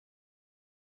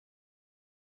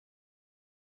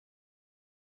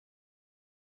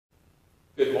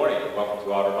Good morning and welcome to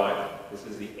Otterbein. This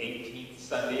is the 18th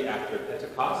Sunday after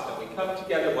Pentecost, and we come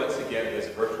together once again in this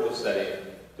virtual setting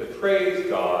to praise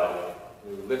God,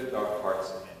 to lift our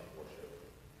hearts in worship.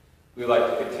 We would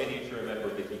like to continue to remember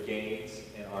Vicki Gaines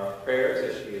in our prayers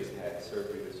as she has had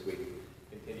surgery this week.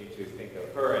 Continue to think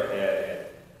of her ahead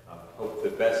and hope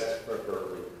the best for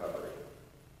her recovery.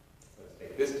 Let's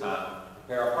take this time to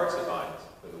prepare our hearts and minds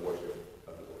for the worship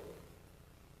of the Lord.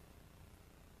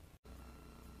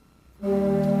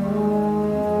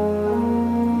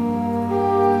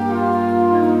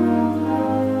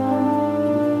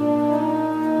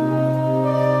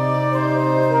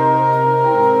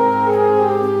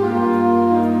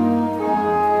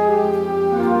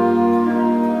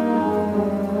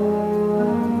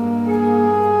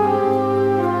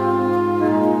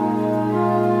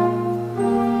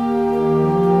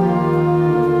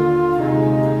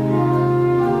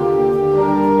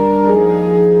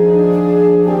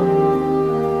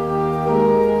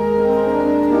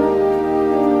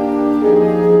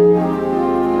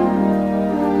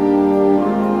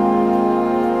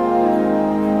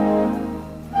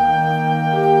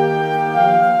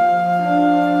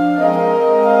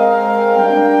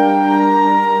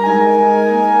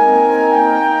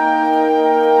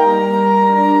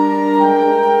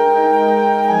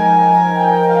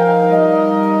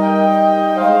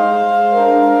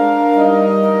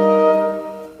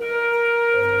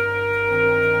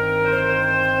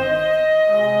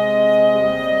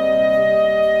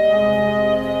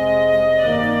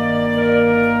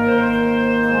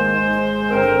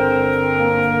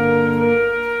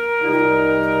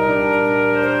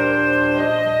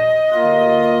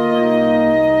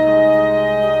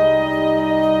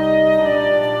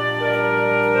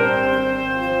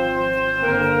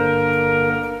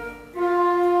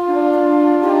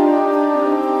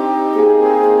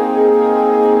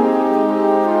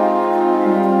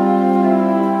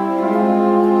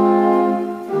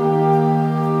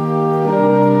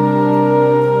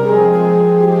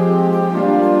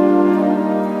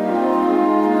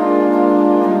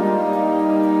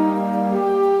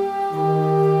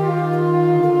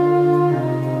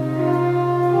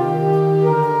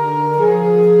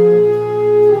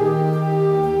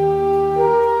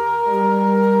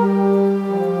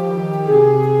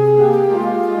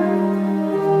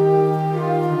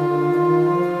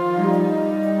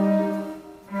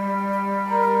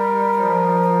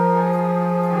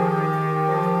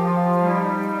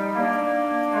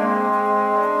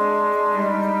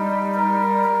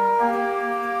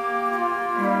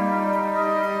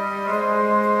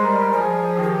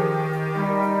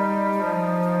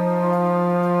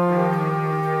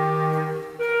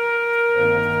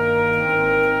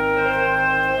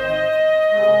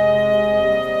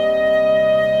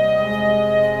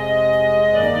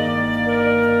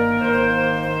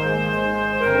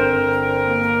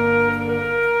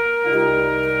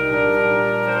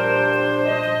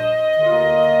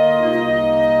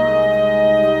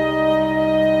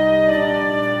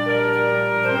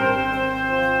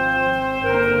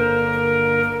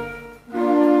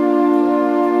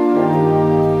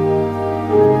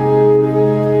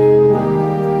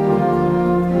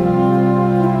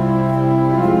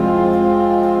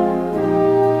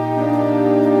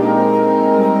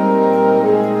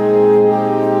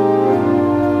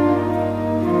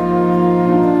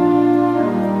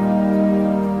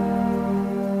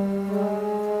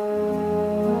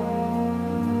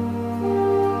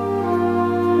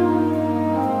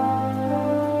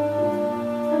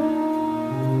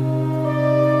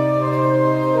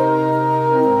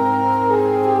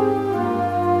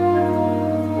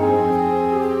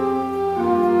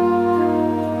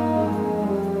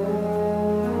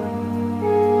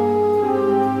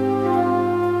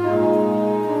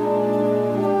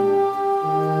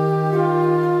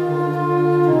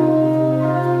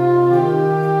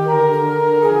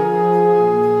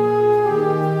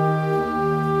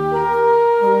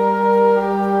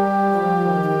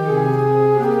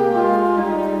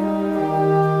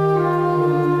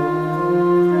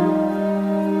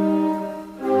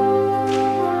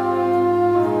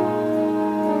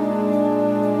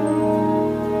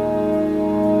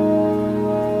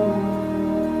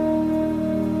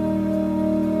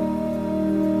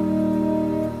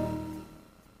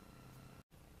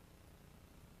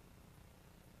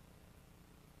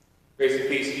 Grace and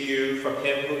peace to you from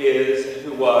him who is, and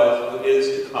who was, and who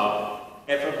is to come,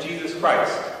 and from Jesus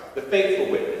Christ, the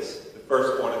faithful witness, the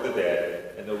firstborn of the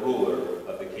dead, and the ruler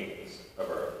of the kings of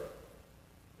earth.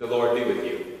 The Lord be with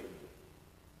you.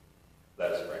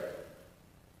 Let us pray.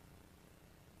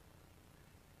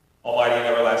 Almighty and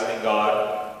everlasting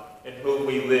God, in whom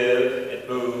we live and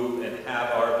move and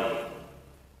have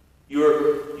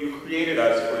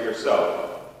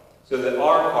yourself, so that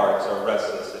our hearts are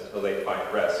restless until they find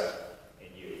rest in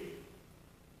you.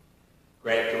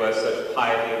 Grant to us such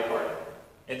piety of heart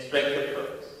and strength of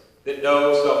purpose, that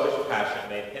no selfish passion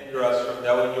may hinder us from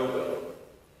knowing your will,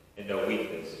 and no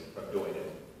weakness from doing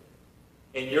it.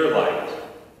 In your light,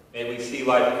 may we see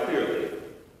life clearly,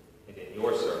 and in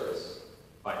your service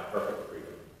find perfect freedom.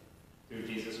 Through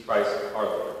Jesus Christ our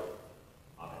Lord.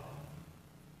 Amen.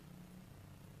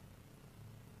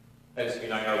 Let us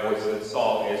unite our voices in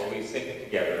song as we sing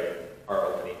together our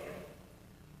opening hymn.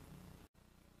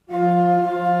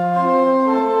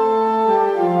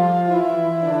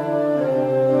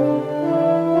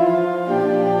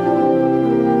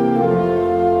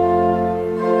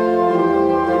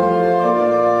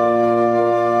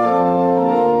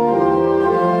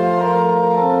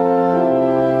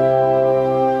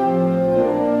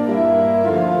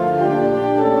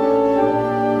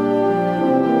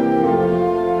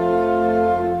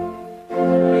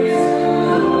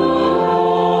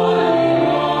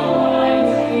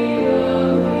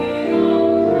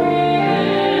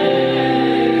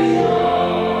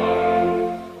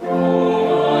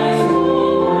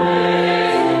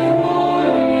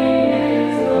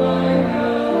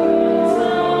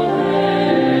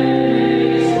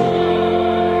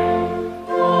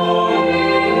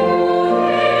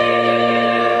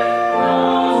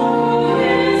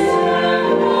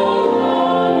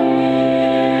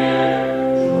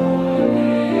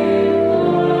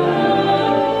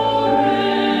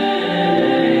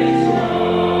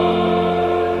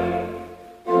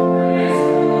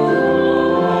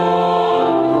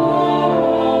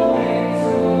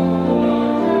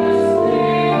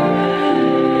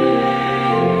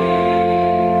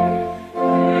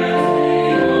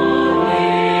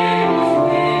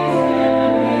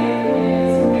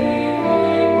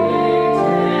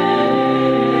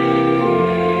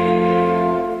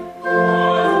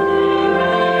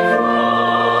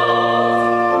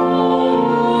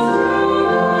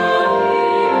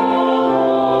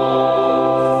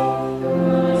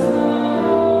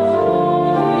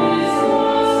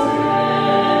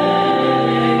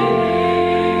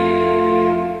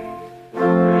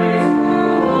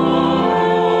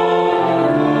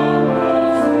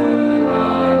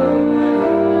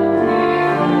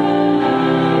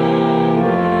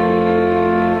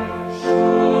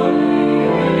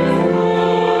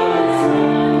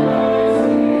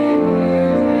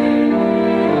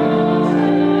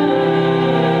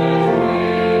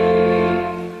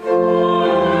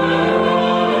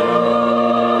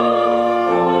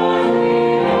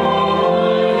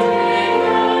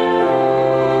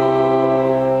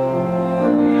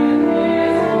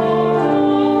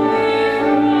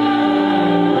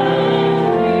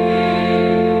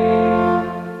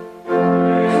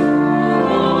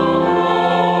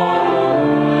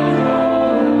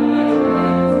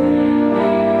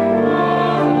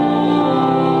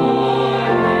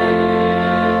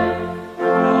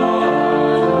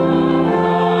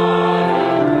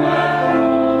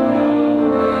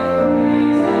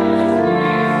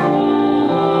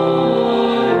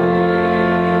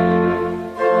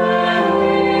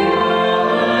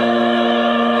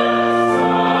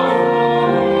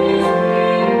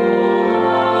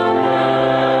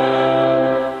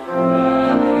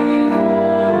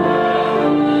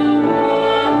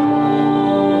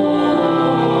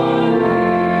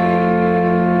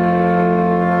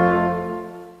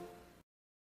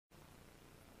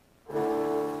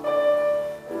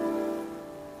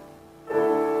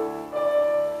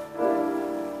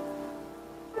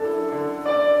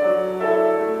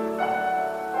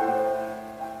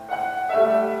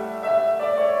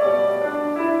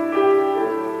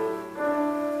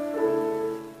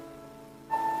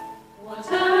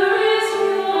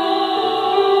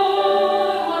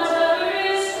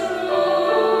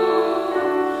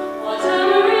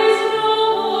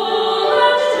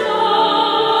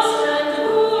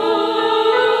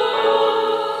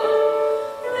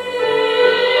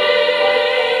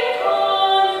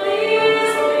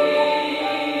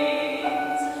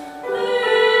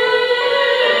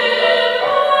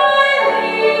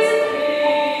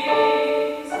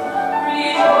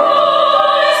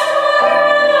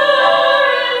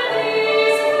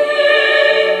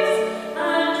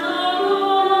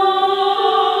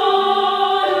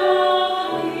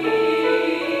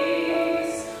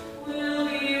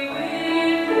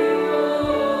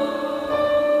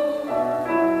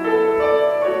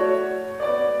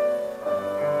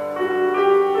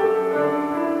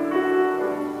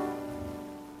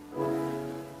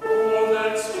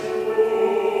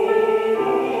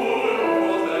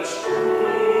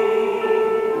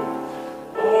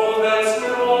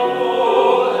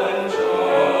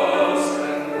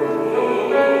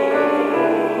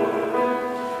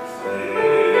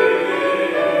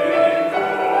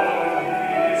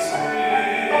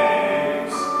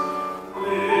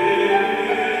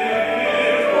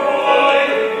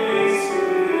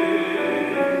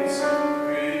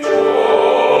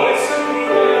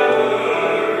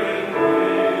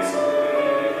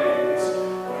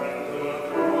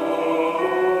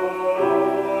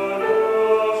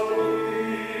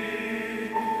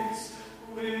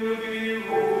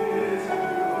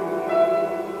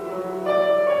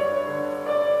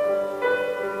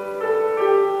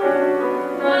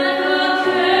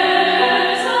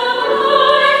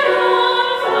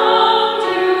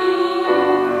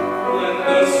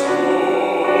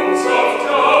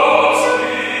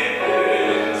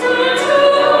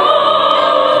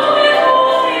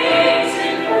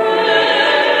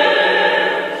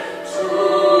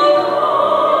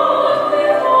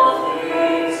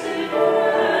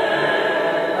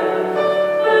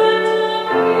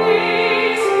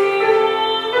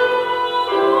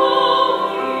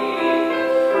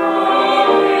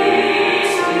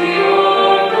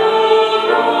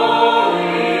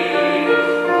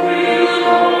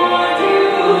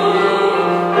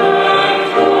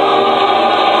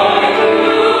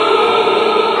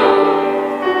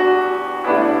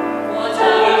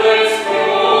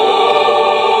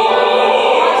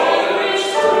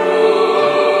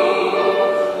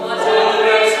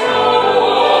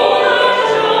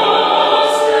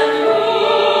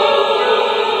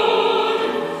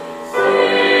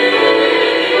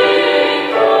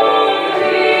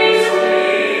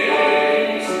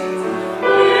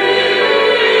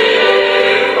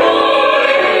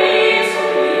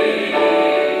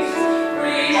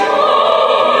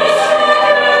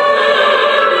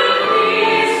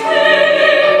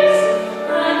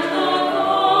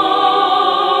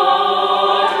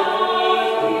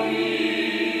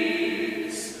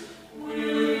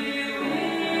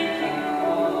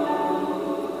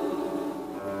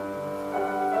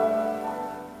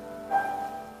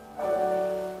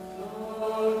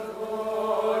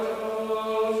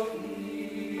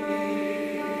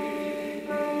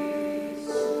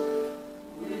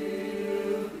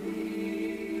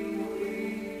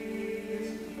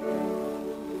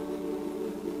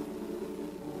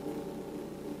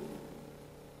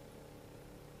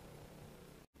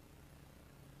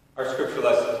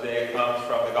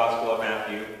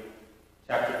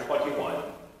 21,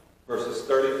 verses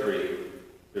 33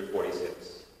 through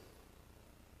 46.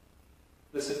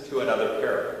 Listen to another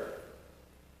parable.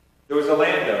 There was a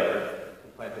landowner who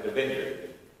planted a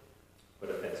vineyard, put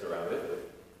a fence around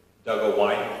it, dug a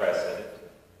wine press in it,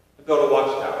 and built a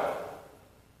watchtower.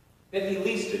 Then he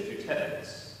leased it to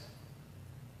tenants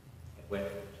and went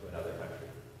to another country.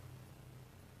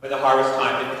 When the harvest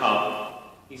time had come,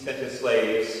 he sent his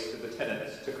slaves to the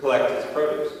tenants to collect his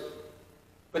produce.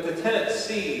 But the tenants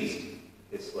seized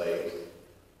his slaves,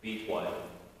 beat one,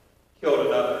 killed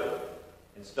another,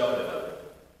 and stoned another.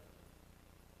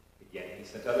 Again, he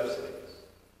sent other slaves,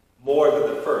 more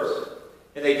than the first,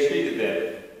 and they treated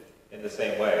them in the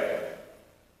same way.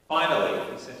 Finally,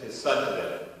 he sent his son to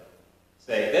them,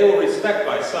 saying, "They will respect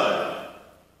my son."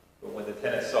 But when the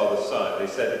tenants saw the son, they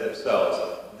said to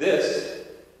themselves, "This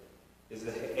is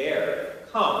the heir.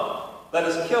 Come, let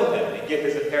us kill him and get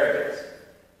his inheritance."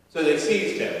 So they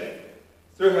seized him,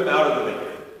 threw him out of the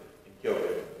vineyard, and killed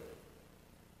him.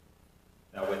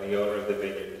 Now when the owner of the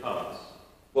vineyard comes,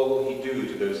 what will he do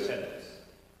to those tenants?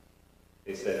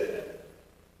 They said to him,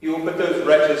 "He will put those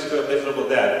wretches to a miserable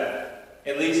death,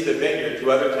 and lease the vineyard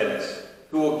to other tenants,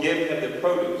 who will give him the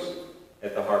produce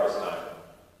at the harvest time."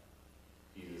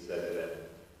 Jesus said to them,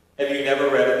 "Have you never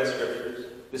read in the Scriptures,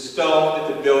 the stone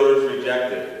that the builders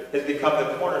rejected has become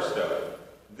the cornerstone?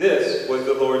 This was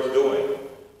the Lord's doing,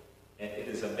 and it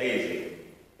is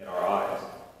amazing in our eyes.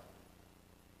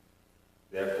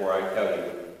 Therefore I tell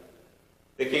you,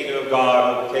 the kingdom of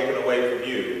God will be taken away from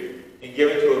you and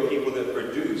given to a people that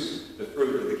produce the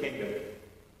fruit of the kingdom.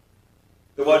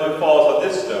 The one who falls on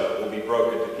this stone will be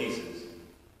broken to pieces,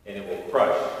 and it will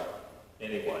crush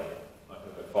anyone on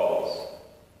whom it falls."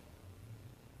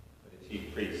 When the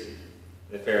chief priests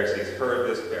and the Pharisees heard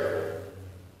this parable,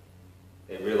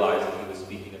 they realized that he was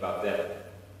speaking about them.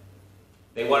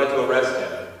 They wanted to arrest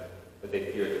him, but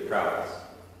they feared the crowds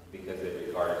because they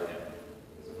regarded him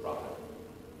as a prophet.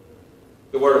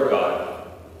 The word of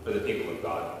God for the people of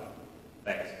God.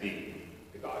 Thanks be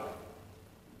to God.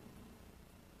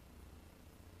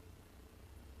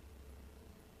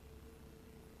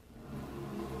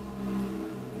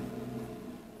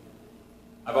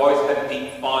 I've always had a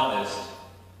deep fondness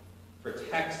for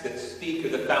texts that speak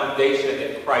of the foundation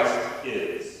that Christ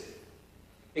is.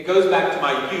 It goes back to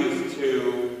my youth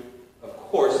to, of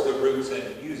course, the roots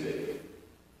in music,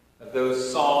 of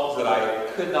those songs that I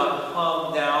could not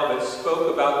hum now, but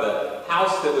spoke about the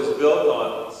house that was built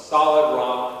on solid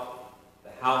rock,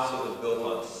 the house that was built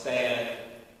on sand.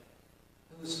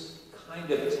 Those kind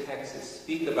of texts that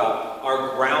speak about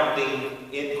our grounding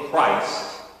in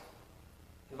Christ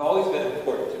have always been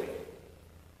important to me.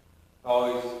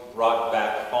 Always brought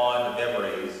back fond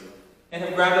memories and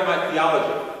have grounded my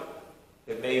theology.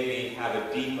 It made me have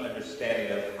a deep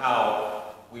understanding of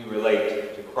how we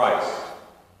relate to Christ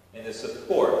and the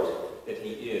support that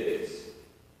he is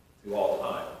through all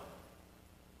time.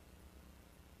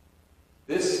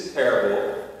 This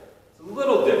parable is a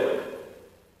little different.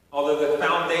 Although the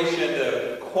foundation,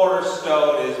 the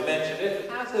cornerstone is mentioned, it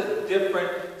has a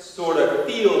different sort of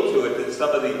feel to it than some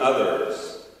of the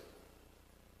others.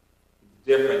 It's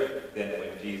different than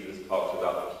when Jesus talks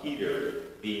about Peter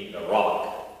being the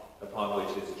rock upon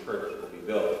which his church will be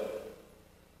built.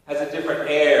 It has a different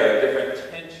air, a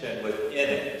different tension within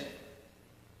it.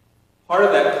 Part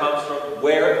of that comes from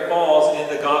where it falls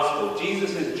in the gospel.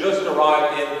 Jesus has just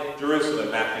arrived in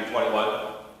Jerusalem, Matthew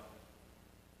 21.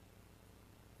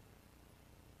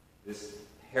 This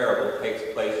parable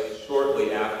takes place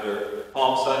shortly after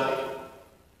Palm Sunday,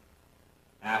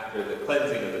 after the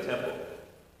cleansing of the temple.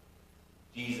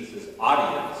 Jesus'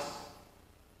 audience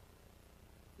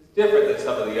is different than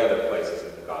some of the other places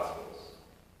in the Gospels.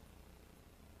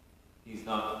 He's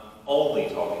not only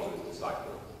talking to his disciples.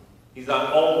 He's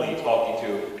not only talking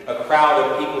to a crowd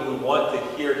of people who want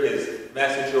to hear his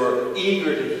message or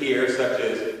eager to hear, such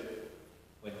as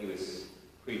when he was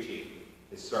preaching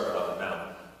his Sermon on the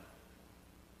Mount.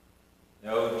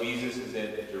 No, Jesus is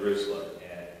in Jerusalem,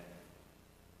 and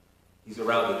he's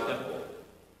around the temple.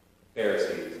 The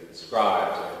Pharisees and the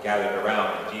scribes are gathered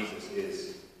around, and Jesus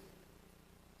is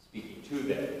speaking to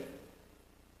them,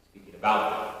 speaking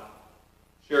about them.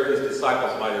 Sure, his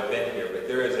disciples might have been here, but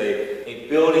there is a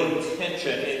building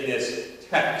tension in this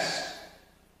text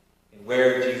and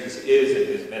where Jesus is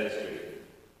in his ministry.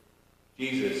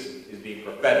 Jesus is being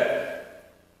prophetic.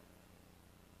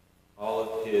 All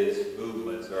of his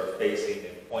movements are facing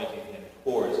and pointing him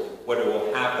towards what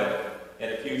will happen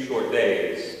in a few short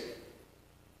days.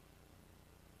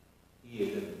 He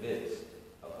is in the midst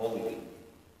of Holy Week.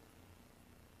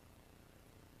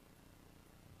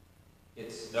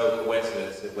 It's no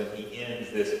coincidence that when he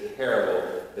ends this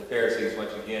parable, the Pharisees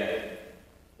once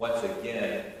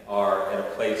again are in a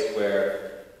place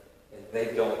where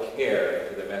they don't care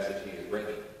for the message he is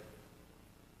bringing.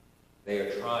 They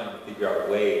are trying to figure out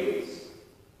ways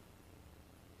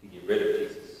to get rid of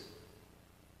Jesus.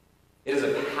 It is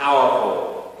a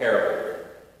powerful parable.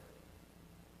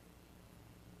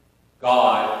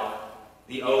 God,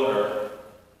 the owner,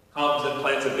 comes and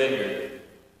plants a vineyard.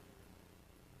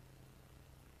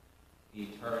 He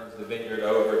turns the vineyard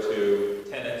over to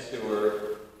tenants who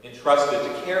are entrusted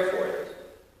to care for it.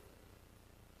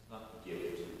 He's not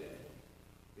given to them.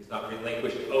 He's not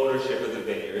relinquished ownership of the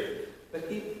vineyard, but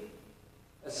he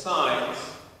assigns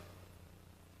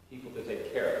people to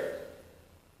take care of it.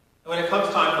 And when it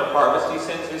comes time for harvest, he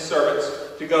sends his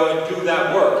servants to go and do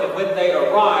that work. And when they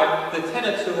arrive, the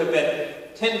tenants who have been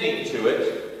tending to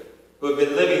it, who have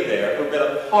been living there, who have been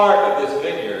a part of this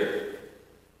vineyard,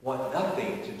 want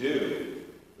nothing to do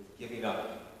with giving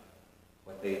up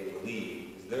what they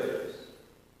believe is theirs.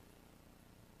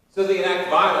 So they enact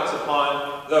violence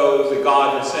upon those that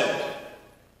God has sent.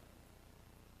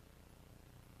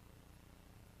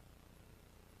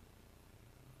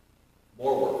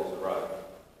 More workers arrive.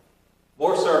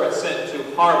 More servants sent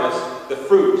to harvest the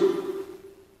fruit,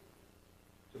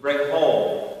 to bring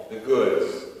home the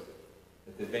goods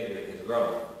that the vineyard has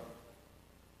grown.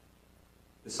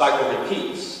 The cycle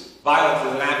repeats. Violence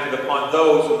is enacted upon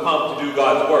those who come to do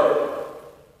God's work.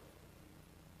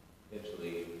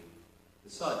 Eventually, the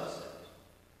Son is sent.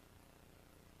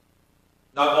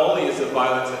 Not only is the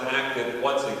violence enacted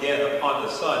once again upon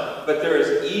the Son, but there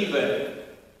is even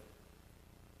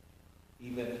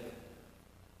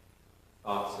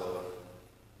thoughts of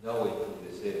knowing who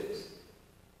this is.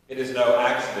 It is no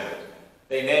accident.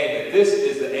 They name that this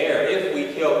is the heir. If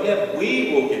we kill him,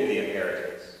 we will get the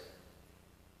inheritance.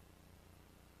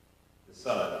 The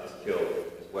Son is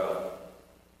killed as well.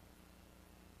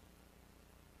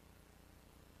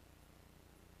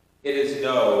 It is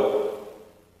no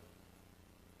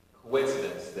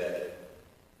coincidence that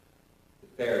the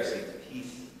Pharisees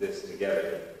pieced this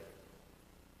together.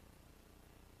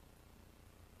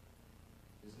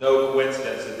 No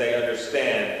coincidence that they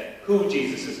understand who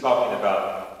Jesus is talking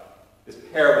about. This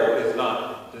parable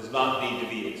does not need to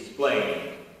be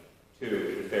explained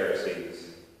to the Pharisees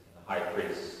and the high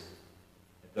priests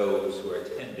and those who are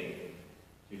attending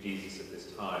to Jesus at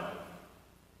this time.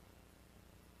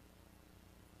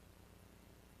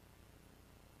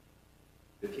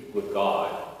 The people of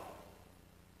God,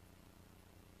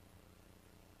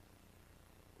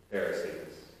 the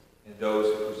Pharisees, and those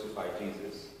who crucified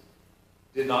Jesus,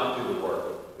 did not do the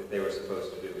work that they were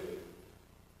supposed to do.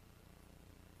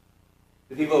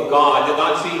 The people of God did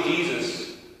not see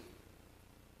Jesus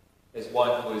as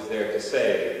one who is there to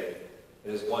save,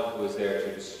 but as one who is there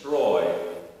to destroy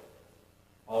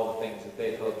all the things that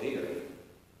they held dear.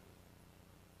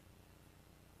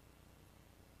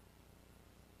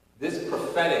 This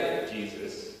prophetic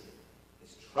Jesus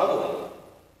is troubling.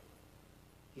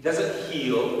 He doesn't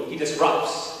heal, he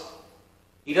disrupts.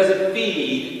 He doesn't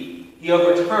feed, he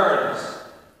overturns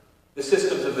the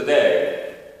systems of the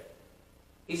day.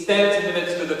 He stands in the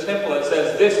midst of the temple and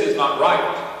says, "This is not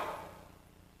right."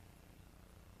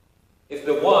 If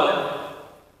the one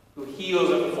who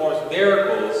heals and performs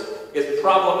miracles is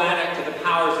problematic to the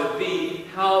powers that be,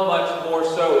 how much more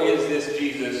so is this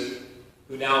Jesus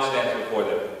who now stands before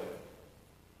them?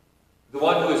 The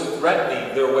one who is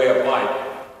threatening their way of life.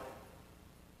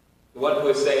 The one who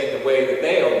is saying the way that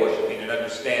they are worshiping and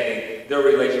understanding their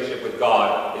relationship with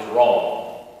God is wrong.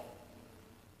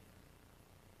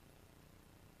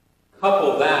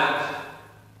 Couple that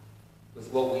with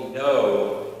what we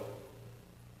know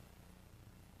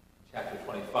in chapter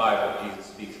 25, when Jesus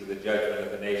speaks of the judgment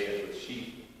of the nations with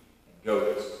sheep and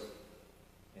goats,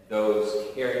 and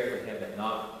those caring for him and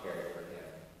not caring for him.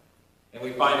 And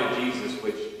we find a Jesus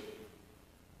which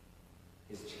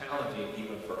is challenging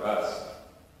even for us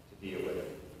to deal with.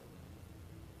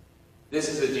 This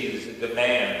is a Jesus that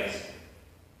demands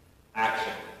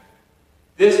action.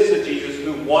 This is a Jesus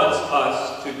who wants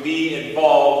us to be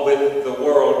involved with the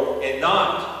world and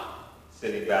not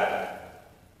sitting back.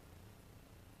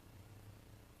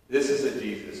 This is a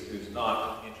Jesus who's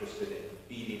not interested in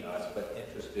feeding us, but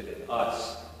interested in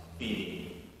us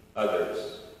feeding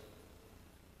others.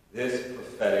 This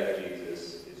prophetic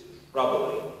Jesus is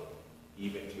troubling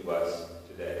even to us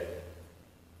today.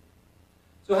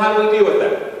 So how do we deal with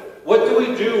that? What do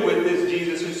we do with this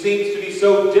Jesus who seems to be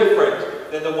so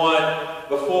different than the one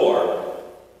before?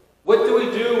 What do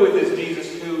we do with this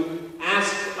Jesus who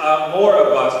asks more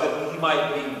of us than he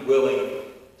might be willing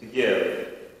to give?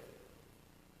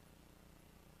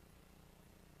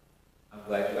 I'm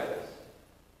glad you asked.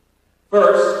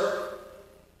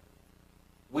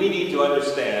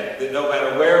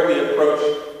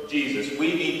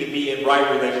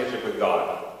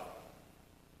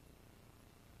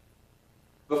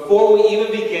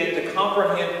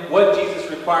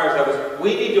 requires of us,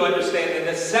 we need to understand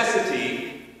the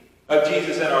necessity of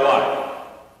Jesus in our life.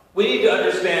 We need to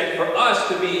understand, for us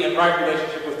to be in right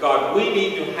relationship with God, we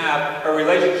need to have a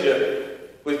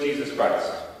relationship with Jesus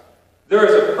Christ. There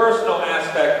is a personal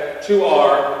aspect to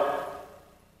our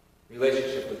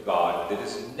relationship with God that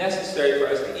is necessary for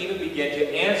us to even begin to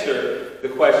answer the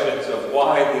questions of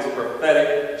why this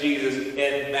prophetic Jesus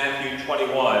in Matthew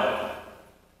 21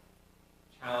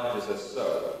 challenges us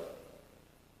so.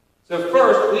 So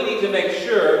first, we need to make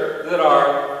sure that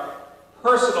our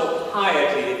personal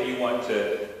piety, if you want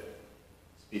to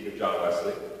speak of John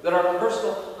Wesley, that our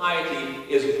personal piety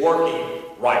is working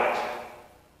right.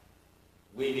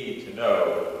 We need to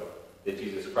know that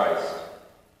Jesus Christ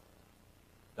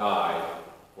died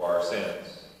for our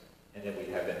sins and that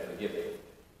we have been forgiven.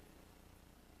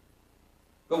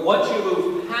 But once you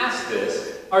move past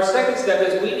this, our second step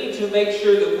is we need to make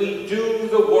sure that we do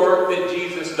the work that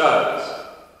Jesus does.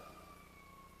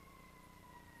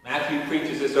 Matthew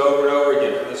preaches this over and over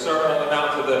again, from the Sermon on the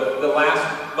Mount to the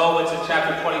last moments in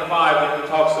chapter 25 when he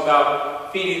talks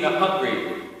about feeding the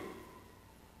hungry,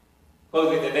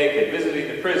 clothing the naked,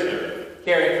 visiting the prisoner,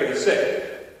 caring for the sick.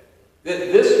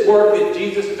 This work that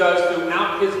Jesus does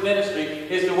throughout his ministry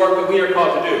is the work that we are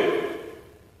called to do.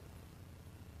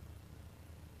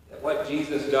 That what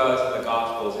Jesus does in the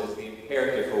Gospels is the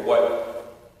imperative for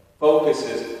what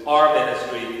focuses our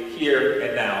ministry here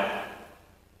and now.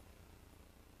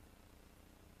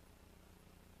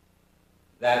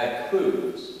 That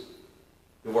includes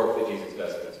the work that Jesus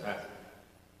does in this passage.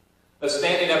 Of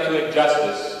standing up to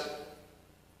injustice,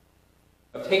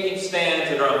 of taking stands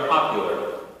that are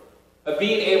unpopular, of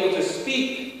being able to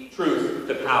speak truth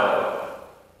to power.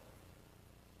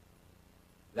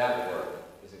 That work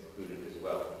is included as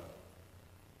well.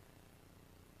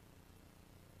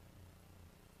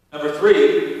 Number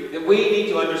three, that we need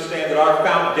to understand that our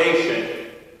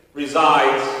foundation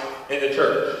resides in the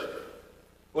church.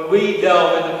 When we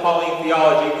delve into Pauline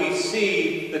theology, we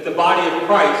see that the body of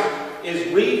Christ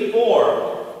is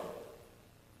reformed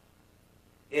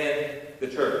in the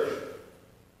church.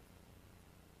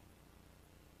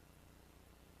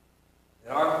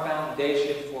 That our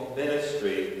foundation for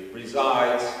ministry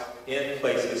resides in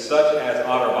places such as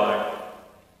Otterbein,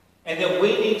 and that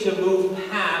we need to move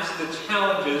past the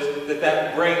challenges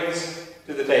that brings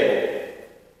to the table.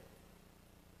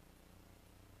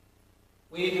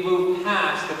 We need to move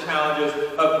past the challenges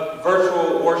of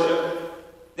virtual worship,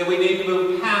 that we need to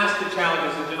move past the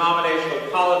challenges of denominational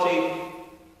polity.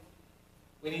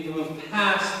 We need to move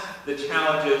past the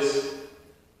challenges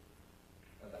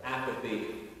of apathy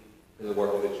to the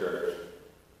work of the church.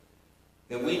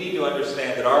 That we need to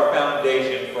understand that our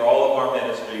foundation for all of our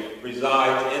ministry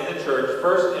resides in the church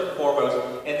first and foremost,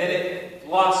 and then it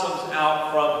blossoms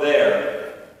out from there.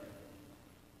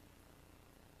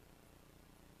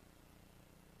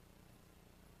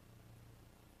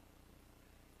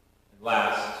 And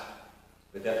last,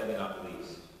 but definitely not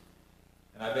least,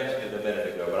 and I mentioned it a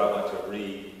minute ago, but I want to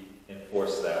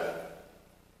reinforce that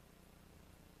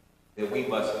we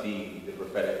must be the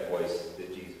prophetic voice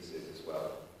that Jesus is as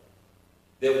well.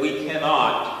 That we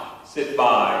cannot sit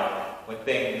by when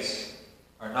things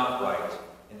are not right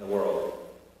in the world.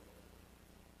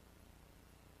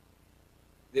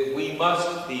 That we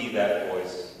must be that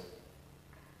voice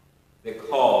that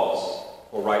calls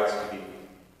for rights to be,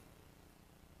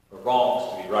 for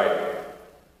wrongs to be righted.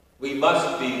 We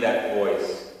must be that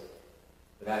voice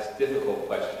that asks difficult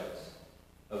questions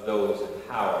of those in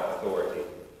power and authority.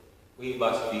 We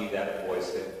must be that voice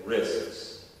that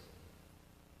risks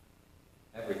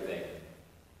everything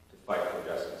to fight for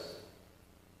justice.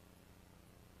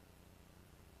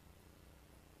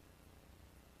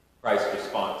 Christ's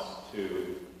response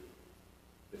to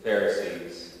the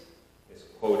Pharisees is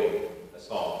quoting a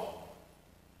psalm.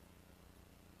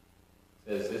 It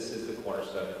says, "This is the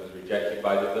cornerstone that was rejected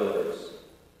by the builders."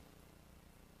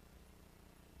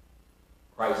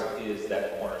 Christ is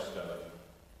that cornerstone.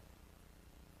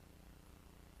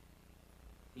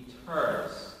 He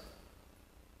turns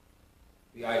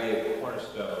the idea of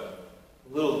cornerstone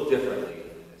a little differently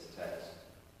in this text.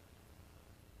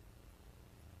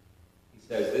 He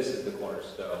says, "This is the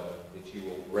cornerstone that you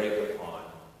will break upon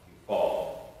if you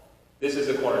fall. This is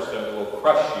the cornerstone that will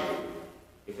crush you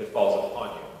if it falls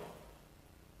upon you."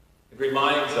 It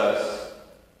reminds us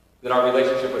that our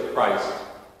relationship with Christ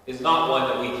is not one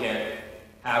that we can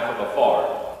have from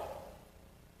afar.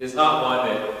 It's not one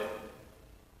that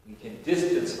we can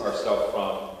distance ourselves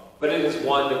from, but it is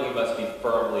one that we must be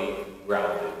firmly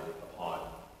grounded upon.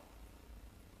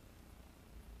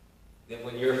 That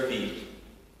when your feet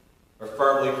are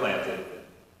firmly planted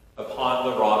upon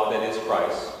the rock that is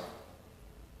Christ,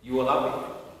 you will not be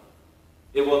crushed.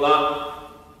 It will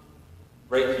not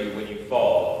break you when you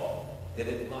fall. That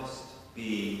it must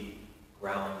be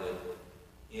grounded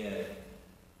in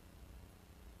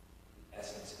the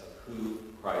essence of who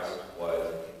Christ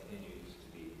was and continues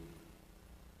to be.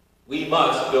 We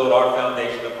must build our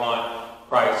foundation upon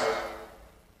Christ.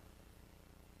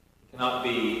 It cannot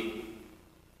be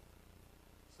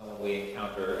someone we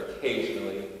encounter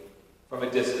occasionally from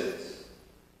a distance,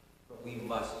 but we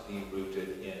must be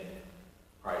rooted in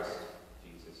Christ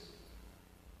Jesus.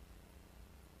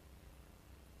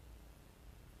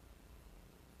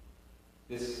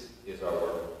 This is our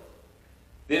work.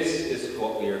 This is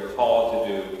what we are called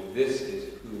to do. This is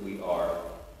who we are.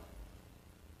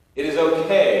 It is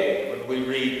okay when we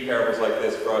read parables like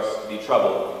this for us to be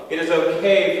troubled. It is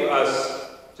okay for us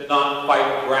to not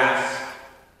quite grasp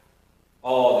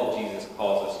all that Jesus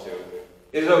calls us to.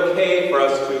 It is okay for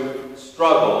us to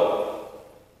struggle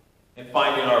in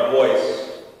finding our voice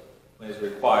when it's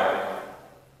required.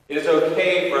 It is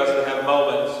okay for us to have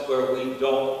moments where we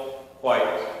don't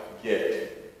quite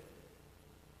get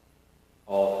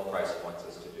all that Christ wants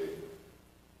us to do.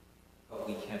 But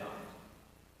we cannot.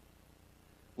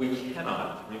 We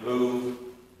cannot remove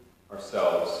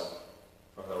ourselves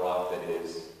from the rock that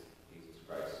is Jesus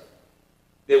Christ.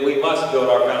 That we must build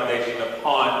our foundation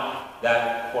upon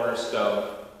that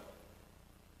cornerstone.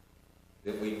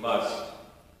 That we must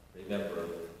remember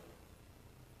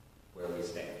where we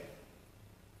stand.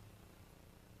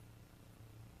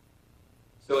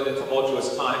 So in the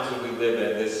tumultuous times that we live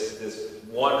in, this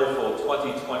wonderful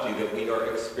 2020 that we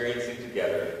are experiencing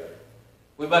together,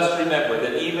 we must remember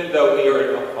that even though we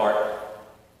are apart,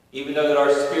 even though that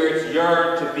our spirits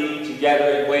yearn to be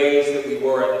together in ways that we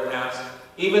were in the past,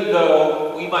 even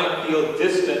though we might feel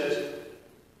distant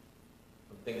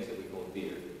from things that we hold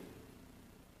dear,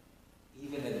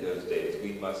 even in those days,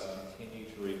 we must continue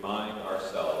to remind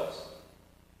ourselves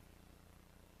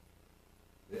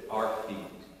that our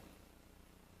feet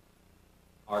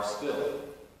are still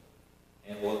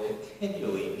and will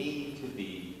continually need to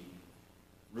be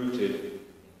rooted and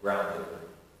grounded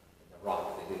in the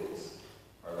rock that is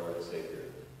our Lord and Savior,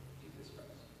 Jesus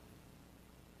Christ.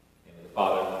 In the name of the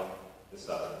Father, the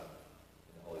Son, and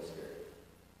the Holy Spirit.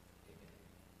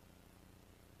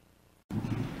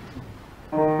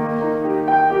 Amen.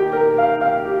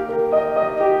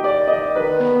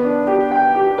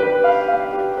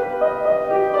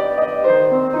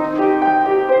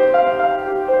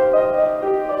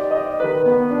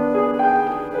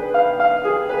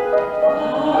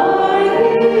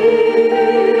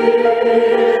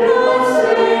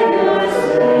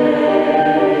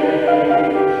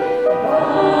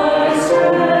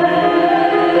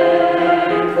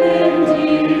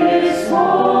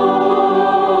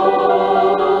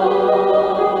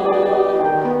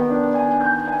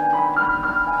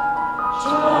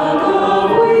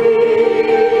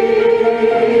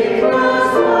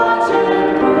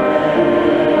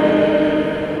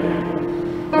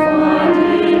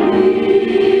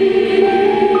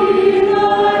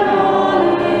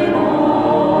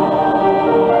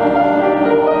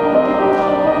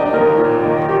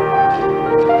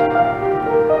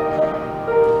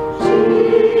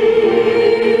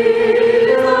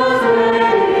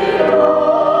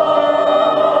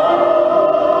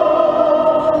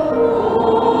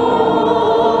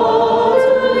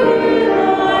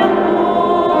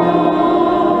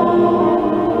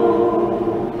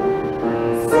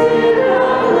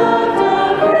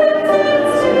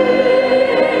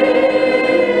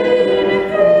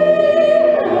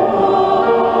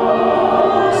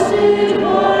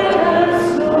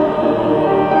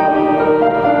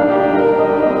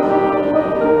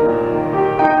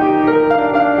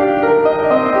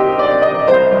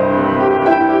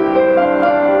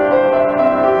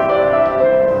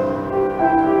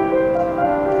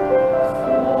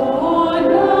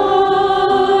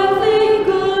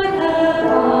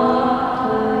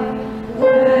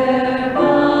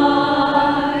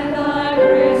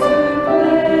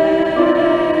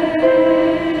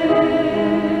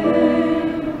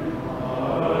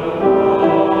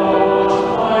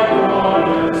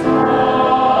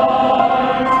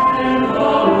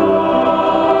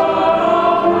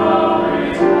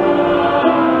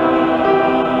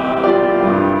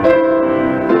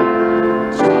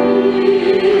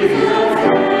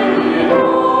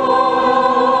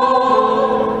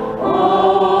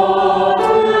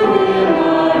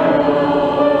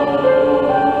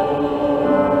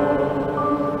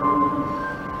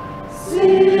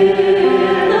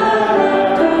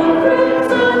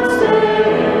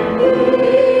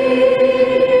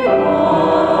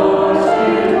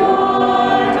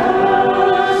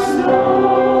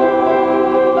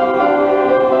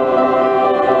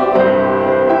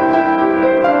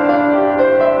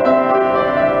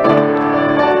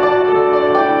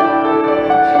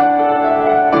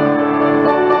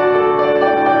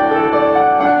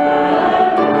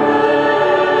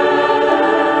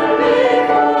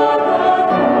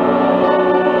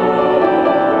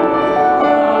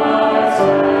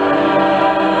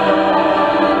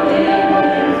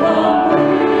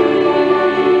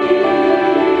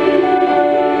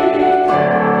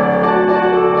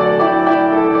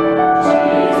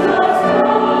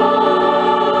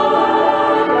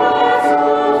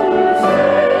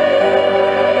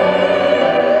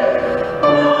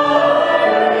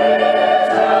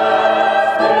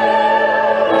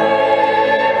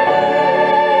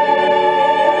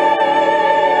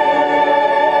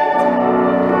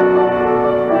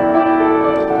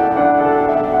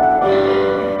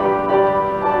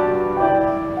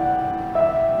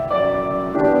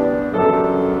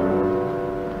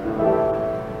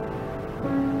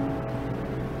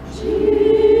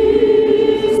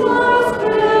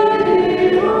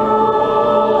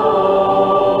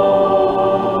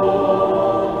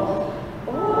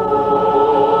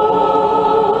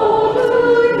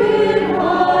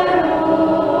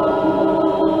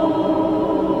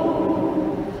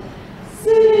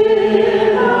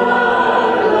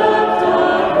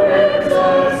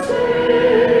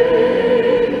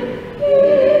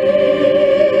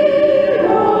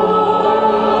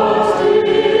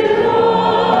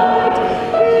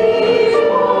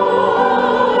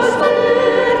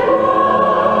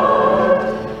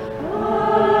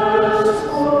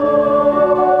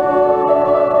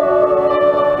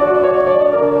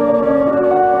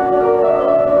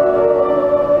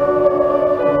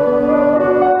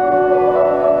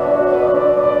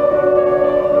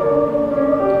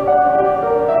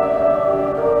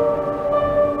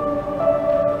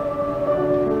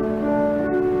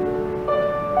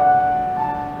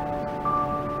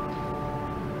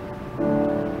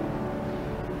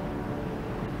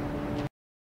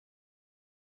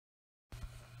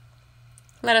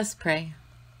 Let us pray.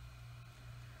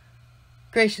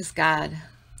 Gracious God,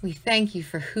 we thank you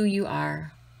for who you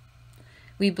are.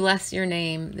 We bless your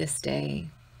name this day.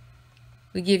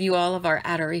 We give you all of our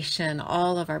adoration,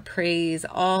 all of our praise,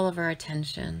 all of our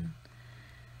attention.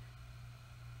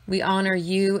 We honor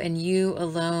you and you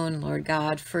alone, Lord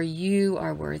God, for you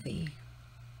are worthy.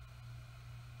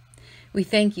 We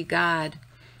thank you, God,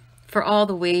 for all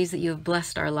the ways that you have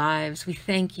blessed our lives. We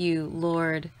thank you,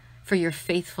 Lord, for your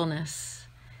faithfulness,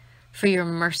 for your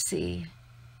mercy.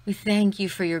 We thank you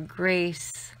for your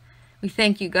grace. We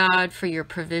thank you, God, for your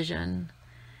provision.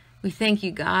 We thank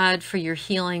you, God, for your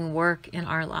healing work in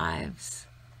our lives.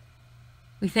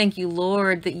 We thank you,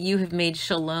 Lord, that you have made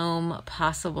shalom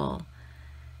possible,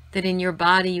 that in your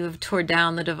body you have torn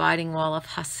down the dividing wall of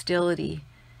hostility,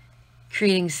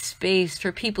 creating space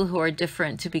for people who are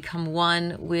different to become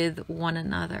one with one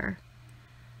another.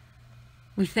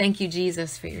 We thank you,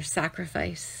 Jesus, for your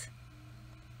sacrifice.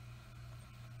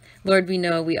 Lord, we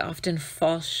know we often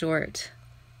fall short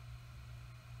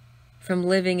from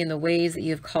living in the ways that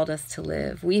you have called us to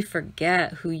live. We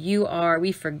forget who you are.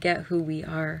 We forget who we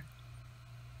are.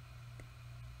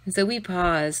 And so we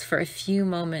pause for a few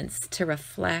moments to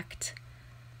reflect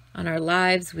on our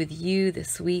lives with you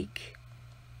this week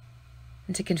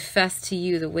and to confess to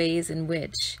you the ways in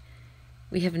which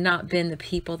we have not been the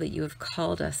people that you have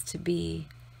called us to be.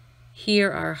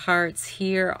 Hear our hearts,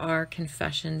 hear our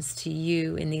confessions to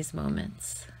you in these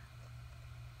moments.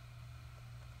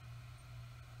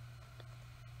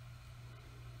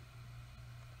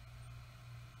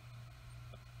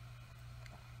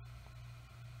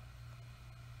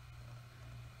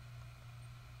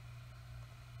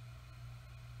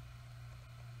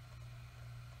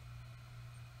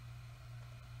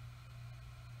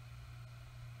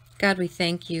 God, we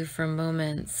thank you for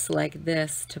moments like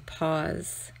this to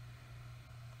pause,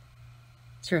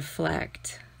 to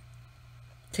reflect,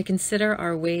 to consider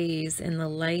our ways in the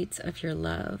light of your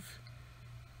love.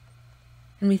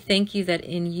 And we thank you that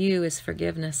in you is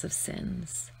forgiveness of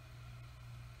sins.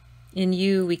 In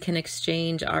you we can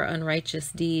exchange our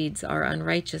unrighteous deeds, our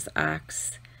unrighteous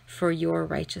acts for your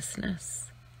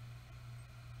righteousness.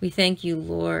 We thank you,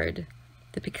 Lord,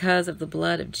 that because of the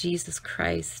blood of Jesus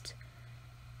Christ,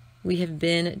 we have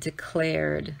been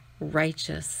declared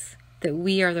righteous, that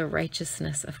we are the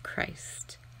righteousness of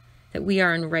Christ, that we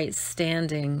are in right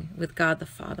standing with God the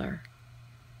Father.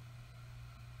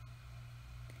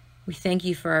 We thank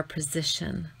you for our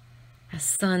position as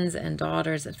sons and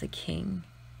daughters of the King.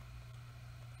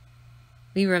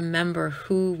 We remember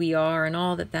who we are and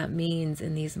all that that means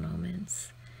in these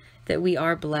moments, that we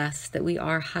are blessed, that we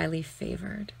are highly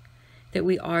favored, that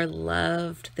we are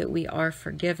loved, that we are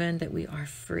forgiven, that we are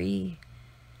free.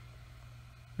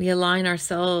 We align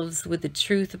ourselves with the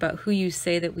truth about who you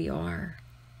say that we are.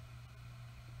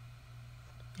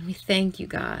 And we thank you,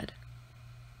 God.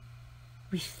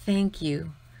 We thank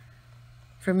you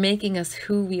for making us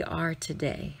who we are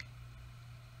today.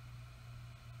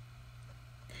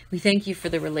 We thank you for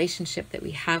the relationship that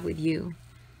we have with you.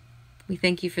 We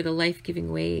thank you for the life-giving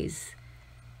ways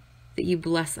that you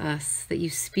bless us, that you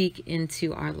speak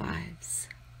into our lives.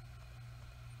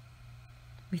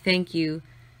 We thank you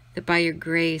that by your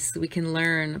grace we can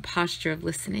learn a posture of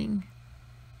listening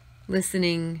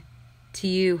to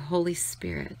you, Holy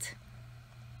Spirit,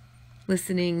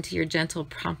 listening to your gentle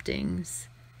promptings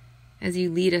as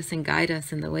you lead us and guide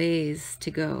us in the ways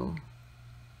to go.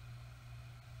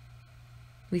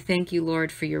 We thank you,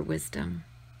 Lord, for your wisdom.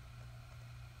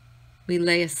 We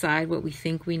lay aside what we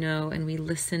think we know and we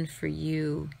listen for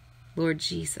you, Lord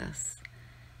Jesus.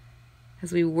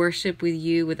 As we worship with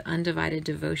you with undivided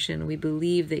devotion, we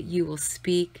believe that you will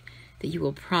speak, that you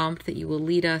will prompt, that you will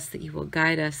lead us, that you will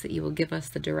guide us, that you will give us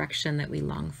the direction that we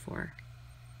long for.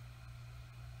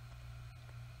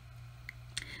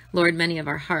 Lord, many of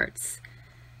our hearts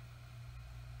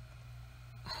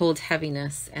hold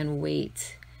heaviness and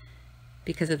weight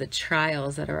because of the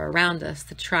trials that are around us,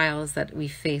 the trials that we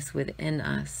face within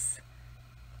us.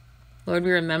 Lord, we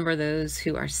remember those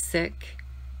who are sick,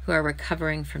 who are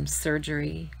recovering from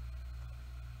surgery.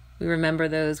 We remember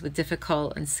those with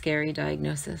difficult and scary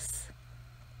diagnosis.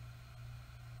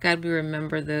 God, we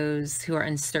remember those who are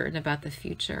uncertain about the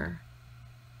future.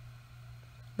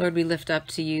 Lord, we lift up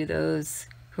to you those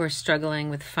who are struggling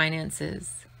with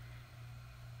finances,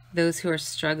 those who are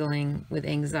struggling with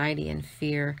anxiety and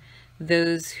fear,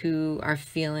 those who are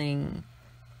feeling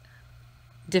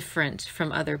different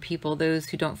from other people, those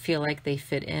who don't feel like they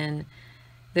fit in,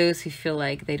 those who feel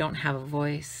like they don't have a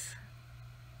voice.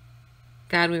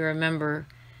 God, we remember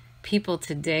people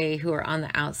today who are on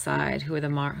the outside, who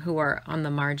are on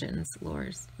the margins,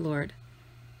 Lord.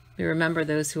 We We remember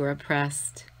those who are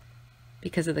oppressed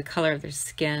because of the color of their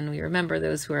skin. We remember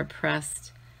those who are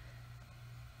oppressed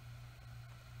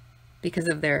because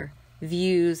of their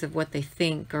views of what they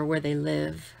think or where they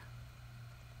live.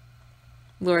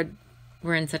 Lord,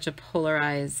 we're in such a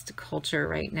polarized culture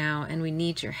right now, and we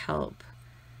need your help.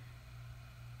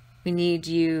 We need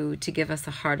you to give us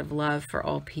a heart of love for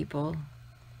all people.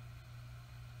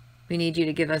 We need you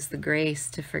to give us the grace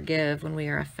to forgive when we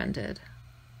are offended.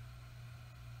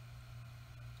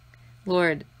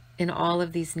 Lord, in all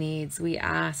of these needs, we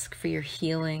ask for your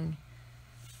healing.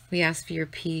 We ask for your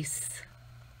peace,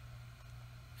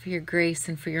 for your grace,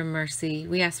 and for your mercy.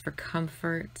 We ask for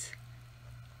comfort,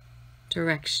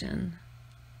 direction.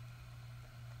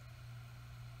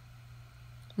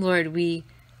 Lord, we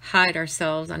hide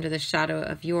ourselves under the shadow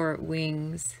of your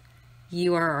wings.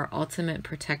 You are our ultimate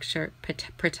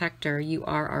protector. You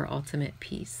are our ultimate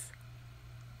peace.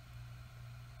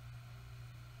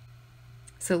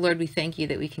 So, Lord, we thank you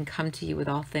that we can come to you with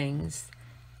all things,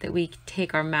 that we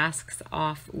take our masks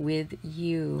off with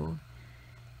you,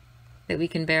 that we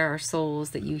can bare our souls,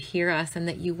 that you hear us, and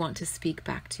that you want to speak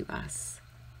back to us.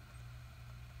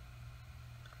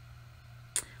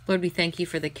 Lord, we thank you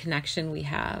for the connection we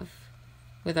have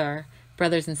with our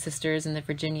brothers and sisters in the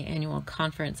Virginia Annual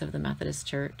Conference of the Methodist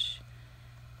Church.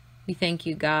 We thank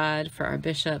you, God, for our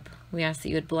bishop. We ask that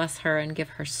you would bless her and give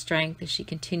her strength as she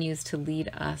continues to lead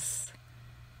us.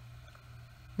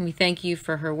 And we thank you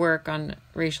for her work on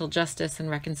racial justice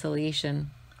and reconciliation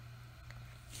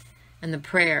and the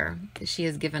prayer that she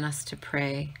has given us to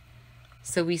pray.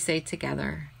 So we say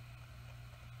together,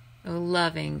 O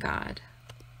loving God,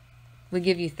 we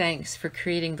give you thanks for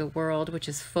creating the world which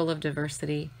is full of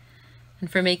diversity, and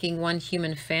for making one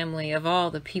human family of all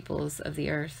the peoples of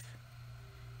the earth.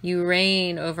 You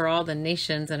reign over all the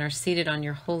nations and are seated on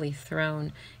your holy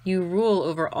throne. You rule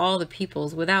over all the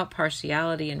peoples without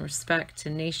partiality and respect to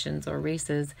nations or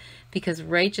races, because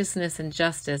righteousness and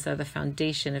justice are the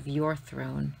foundation of your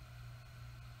throne.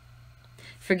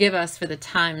 Forgive us for the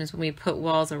times when we put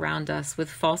walls around us with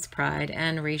false pride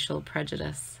and racial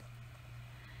prejudice.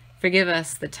 Forgive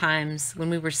us the times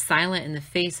when we were silent in the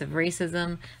face of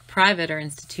racism, private or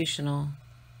institutional.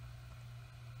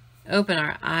 Open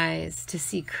our eyes to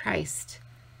see Christ,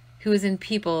 who is in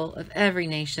people of every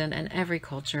nation and every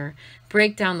culture.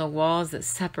 Break down the walls that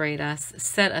separate us.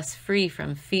 Set us free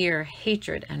from fear,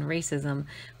 hatred, and racism.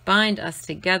 Bind us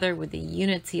together with the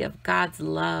unity of God's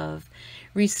love.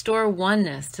 Restore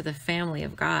oneness to the family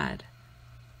of God.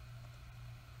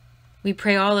 We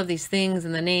pray all of these things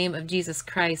in the name of Jesus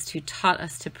Christ, who taught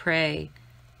us to pray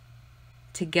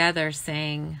together,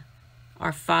 saying,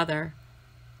 Our Father,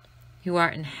 who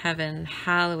art in heaven,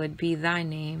 hallowed be thy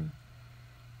name.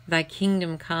 Thy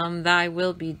kingdom come, thy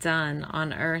will be done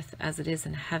on earth as it is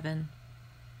in heaven.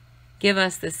 Give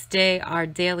us this day our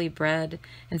daily bread,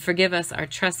 and forgive us our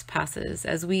trespasses,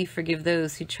 as we forgive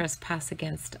those who trespass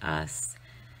against us.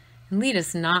 And lead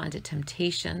us not into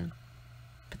temptation,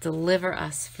 but deliver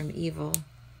us from evil.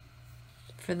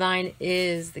 For thine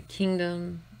is the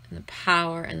kingdom, and the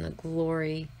power, and the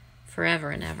glory, forever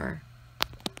and ever.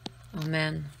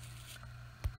 Amen.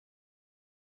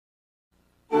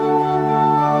 Yes,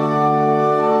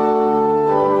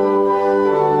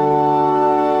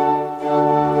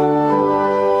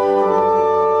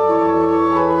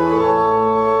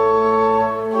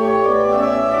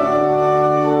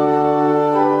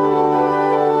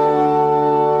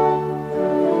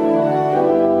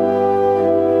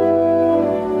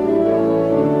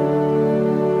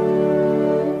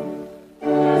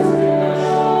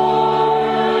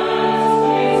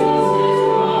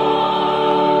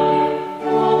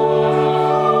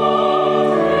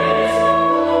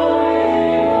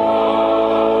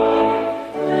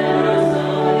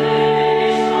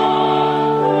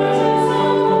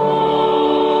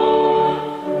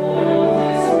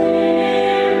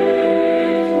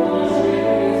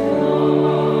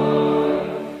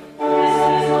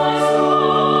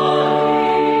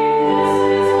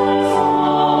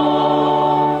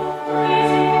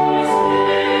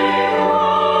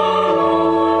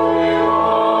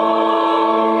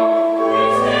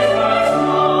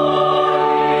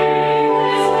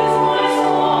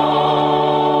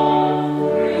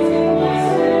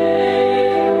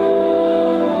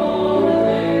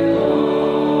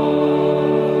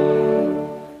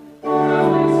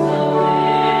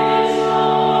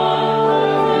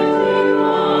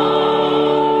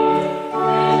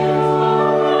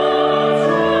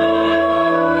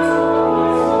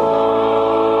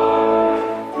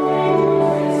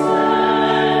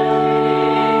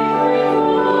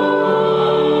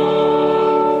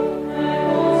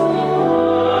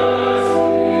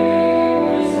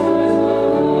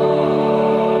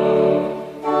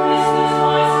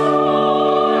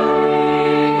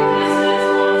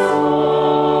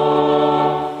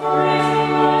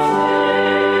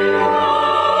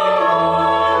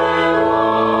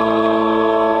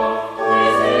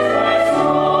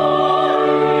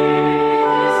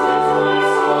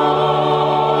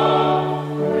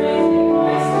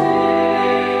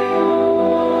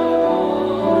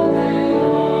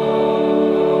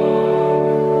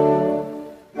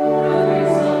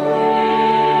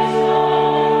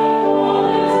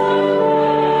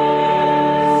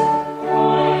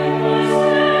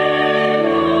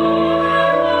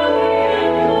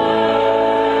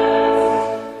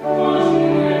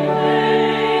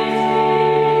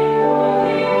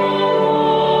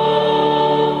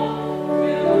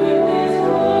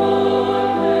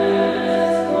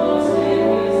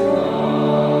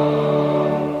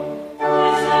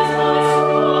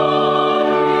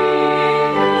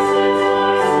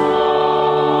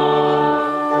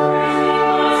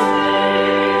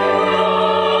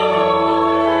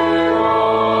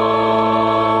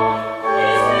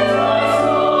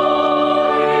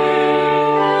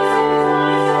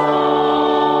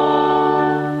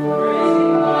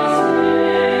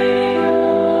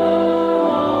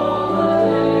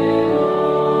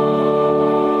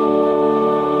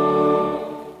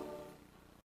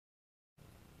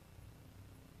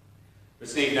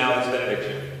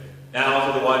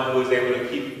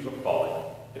 keep you from falling,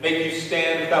 and make you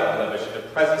stand without blemish in the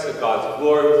presence of God's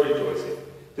glory with rejoicing.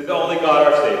 To the only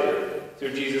God our Savior,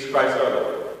 through Jesus Christ our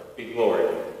Lord, be glory,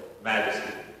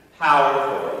 majesty, power, and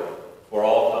authority for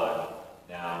all time.